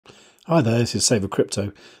Hi there, this is Save with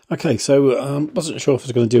Crypto. Okay, so wasn't sure if I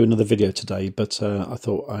was going to do another video today, but I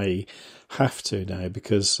thought I have to now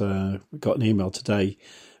because we got an email today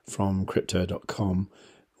from crypto.com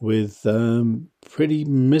with pretty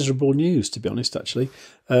miserable news, to be honest, actually.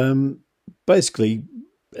 Basically,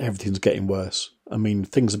 everything's getting worse. I mean,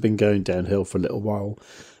 things have been going downhill for a little while.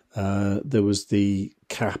 There was the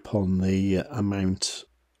cap on the amount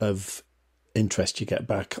of interest you get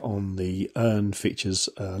back on the earn features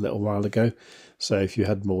a little while ago. So if you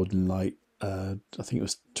had more than I think it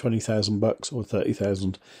was $20,000 or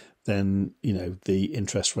 30,000, then the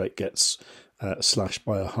interest rate gets slashed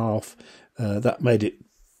by a half. That made it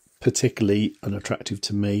particularly unattractive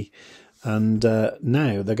to me. And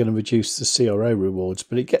now they're going to reduce the CRO rewards,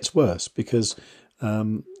 but it gets worse because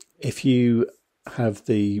if you have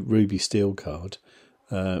the Ruby Steel card,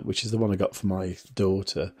 which is the one I got for my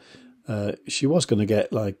daughter, she was going to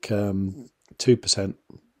get like 2%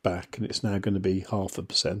 back, and it's now going to be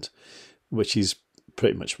 0.5%, which is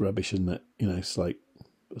pretty much rubbish, isn't it? It's like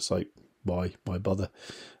why bother?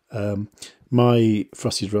 My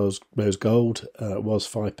Frosted Rose Gold was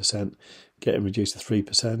 5%, getting reduced to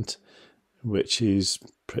 3%, which is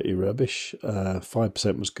pretty rubbish.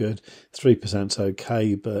 5% was good, 3%'s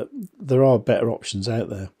okay, but there are better options out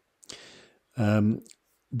there.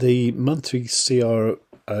 The monthly CRO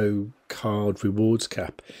card rewards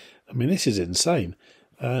cap, I mean, this is insane.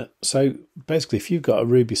 So basically, if you've got a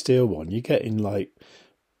Ruby Steel one, you're getting like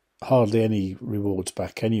hardly any rewards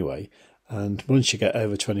back anyway. And once you get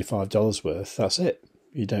over $25 worth, that's it.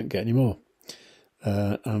 You don't get any more.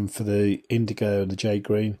 And for the Indigo and the Jade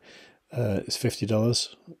Green, it's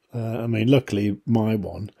 $50. I mean, luckily my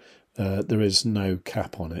one, there is no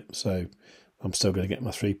cap on it, so I'm still going to get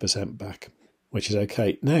my 3% back, which is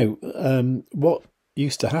okay. Now, what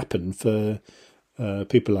used to happen for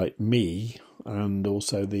people like me and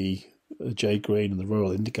also the Jade Green and the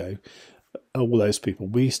Royal Indigo, all those people,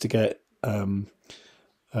 we used to get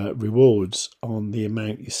rewards on the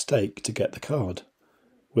amount you stake to get the card,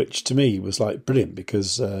 which to me was like brilliant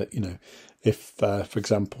because if for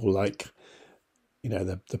example, like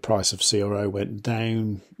the price of CRO went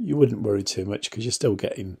down, you wouldn't worry too much because you're still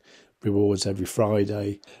getting rewards every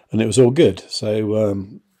Friday and it was all good. So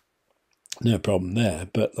no problem there,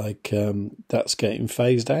 but that's getting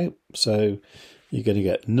phased out, so you're going to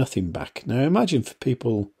get nothing back. Now imagine for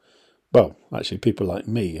people, well, actually people like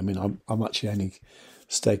me, I mean, I'm actually only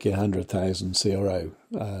staking 100,000 CRO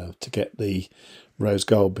to get the Rose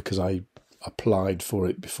Gold because I applied for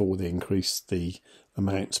it before they increased the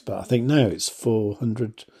amounts, but I think now it's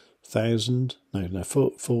 400,000. No,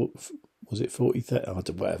 was it 40,000? I don't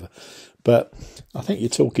know, whatever. But I think you're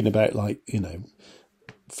talking about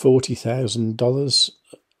 $40,000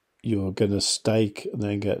 you're going to stake and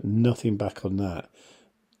then get nothing back on that,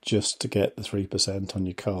 just to get the 3% on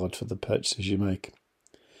your card for the purchases you make.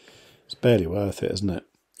 It's barely worth it, isn't it?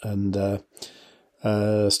 And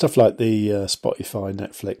stuff like the Spotify,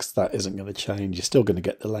 Netflix, that isn't going to change. You're still going to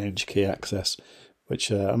get the lounge key access,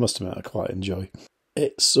 which I must admit I quite enjoy.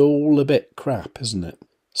 It's all a bit crap, isn't it?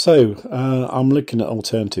 So I'm looking at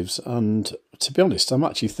alternatives, and to be honest, I'm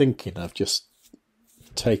actually thinking of just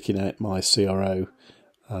taking out my CRO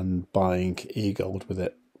and buying eGold with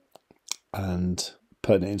it and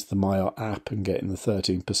putting it into the Maiar app and getting the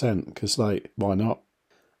 13%, because why not?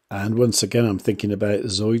 And once again, I'm thinking about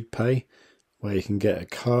ZoidPay, where you can get a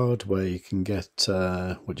card, where you can get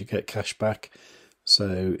cashback.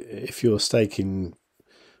 So if you're staking,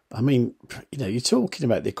 I mean, you're talking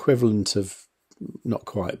about the equivalent of, not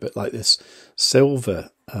quite, but like this silver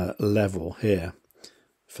level here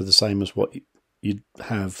for the same as what you'd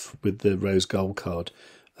have with the Rose Gold card.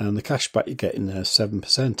 And the cashback you're getting there is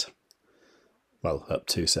 7%. Well, up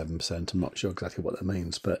to 7%. I'm not sure exactly what that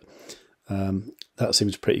means, but that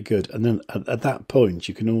seems pretty good. And then at that point,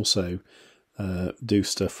 you can also do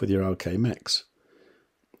stuff with your RKMX.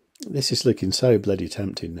 This is looking so bloody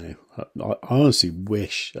tempting now. I honestly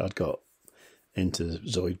wish I'd got into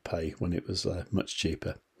ZoidPay when it was much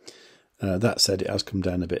cheaper. That said, it has come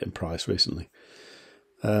down a bit in price recently.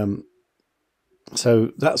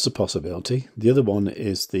 So that's a possibility. The other one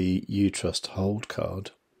is the UTrust Hold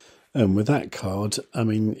card. And with that card, I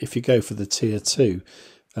mean, if you go for the tier 2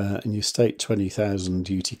 and you stake 20,000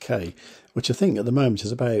 UTK, which I think at the moment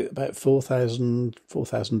is about $4,000,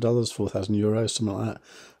 €4,000, something like that.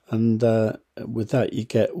 And with that, you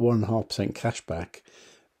get 1.5% cash back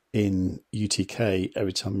in UTK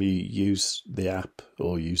every time you use the app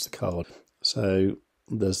or use the card. So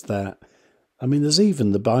there's that. I mean, there's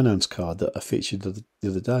even the Binance card that I featured the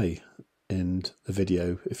other day in the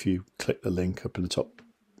video. If you click the link up in the top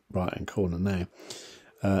right hand corner now,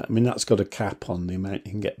 I mean, that's got a cap on the amount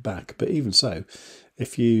you can get back, but even so,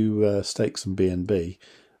 if you stake some BNB,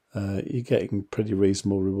 you're getting pretty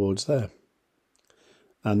reasonable rewards there.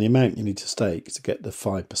 And the amount you need to stake to get the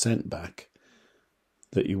 5% back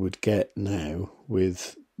that you would get now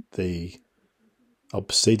with the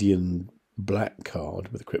Obsidian Black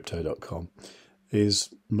card with crypto.com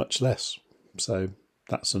is much less. So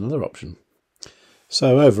that's another option.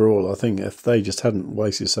 So overall, I think if they just hadn't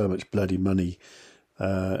wasted so much bloody money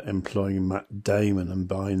employing Matt Damon and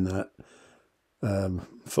buying that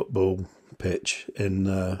football pitch in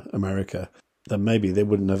America, then maybe they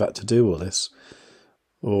wouldn't have had to do all this.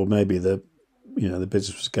 Or maybe the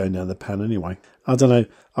business was going down the pan anyway. I don't know.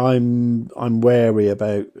 I'm wary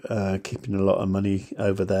about keeping a lot of money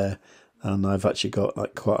over there, and I've actually got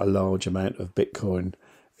like quite a large amount of Bitcoin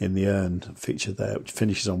in the earn feature there, which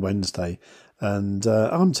finishes on Wednesday, and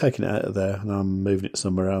I'm taking it out of there and I'm moving it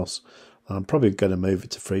somewhere else. I'm probably going to move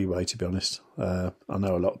it to Freeway, to be honest. I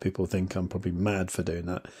know a lot of people think I'm probably mad for doing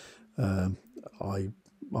that. I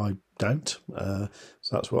don't. So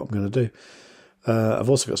that's what I'm going to do. I've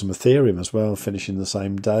also got some Ethereum as well, finishing the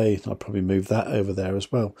same day. I'll probably move that over there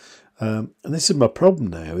as well. And this is my problem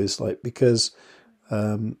now, is like because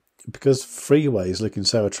Freeway is looking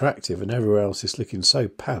so attractive and everywhere else is looking so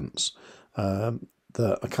pants,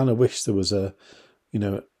 that I kind of wish there was a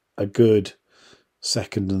good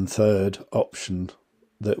second and third option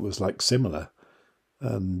that was like similar,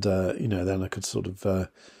 and then I could sort of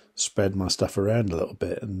spread my stuff around a little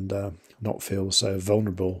bit and not feel so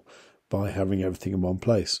vulnerable by having everything in one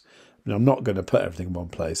place. I mean, I'm not going to put everything in one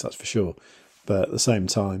place, that's for sure. But at the same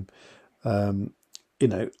time, I'm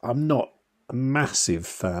not a massive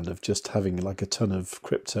fan of just having like a ton of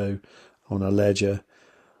crypto on a ledger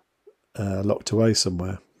locked away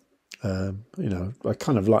somewhere. I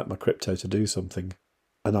kind of like my crypto to do something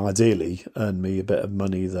and ideally earn me a bit of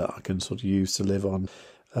money that I can sort of use to live on.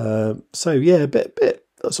 So yeah, a bit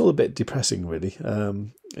that's all a bit depressing, really.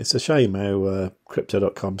 It's a shame how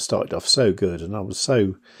crypto.com started off so good, and I was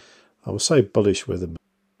so bullish with them,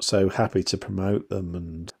 so happy to promote them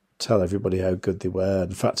and tell everybody how good they were.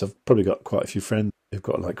 In fact, I've probably got quite a few friends who've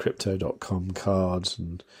got like crypto.com cards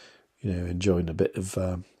and enjoying a bit of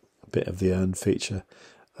the earn feature.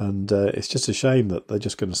 And it's just a shame that they're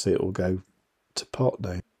just going to see it all go to pot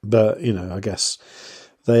now. But I guess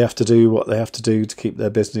they have to do what they have to do to keep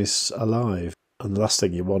their business alive. And the last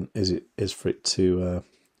thing you want is for it to,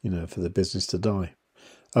 for the business to die.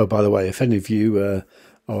 Oh, by the way, if any of you are,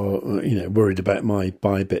 worried about my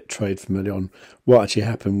ByBit trade from early on, what actually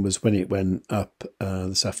happened was when it went up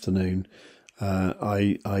this afternoon,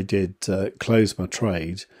 I did close my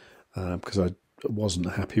trade because I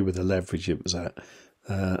wasn't happy with the leverage it was at,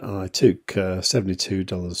 and I took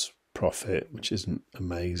 $72 profit, which isn't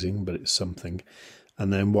amazing, but it's something.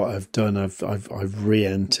 And then what I've done, I've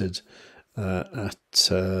re-entered at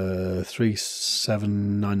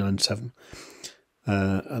 37997.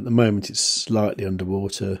 At the moment it's slightly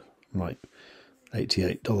underwater, like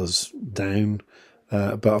 $88 down,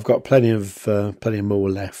 but I've got plenty more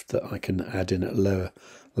left that I can add in at lower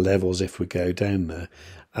levels if we go down there.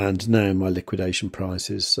 And now my liquidation price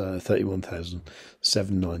is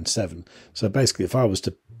 31,797. So basically, if I was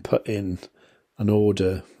to put in an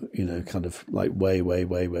order, kind of like way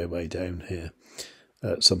down here,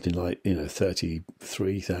 something like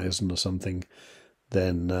 33,000 or something,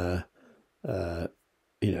 then that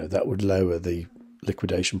would lower the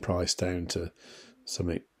liquidation price down to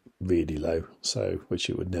something really low, which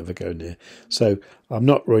it would never go near. So I'm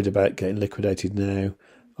not worried about getting liquidated now.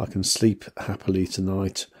 I can sleep happily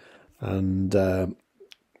tonight, and I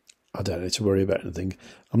don't need to worry about anything.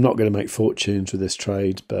 I'm not going to make fortunes with this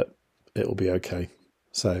trade, but it'll be okay.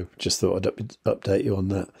 So just thought I'd update you on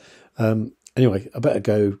that. Anyway, I better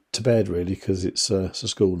go to bed really, because it's a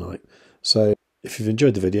school night. So if you've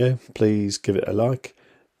enjoyed the video, please give it a like.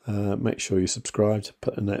 Make sure you subscribe,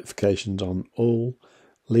 put the notifications on all,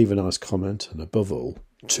 leave a nice comment, and above all,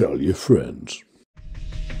 tell your friends.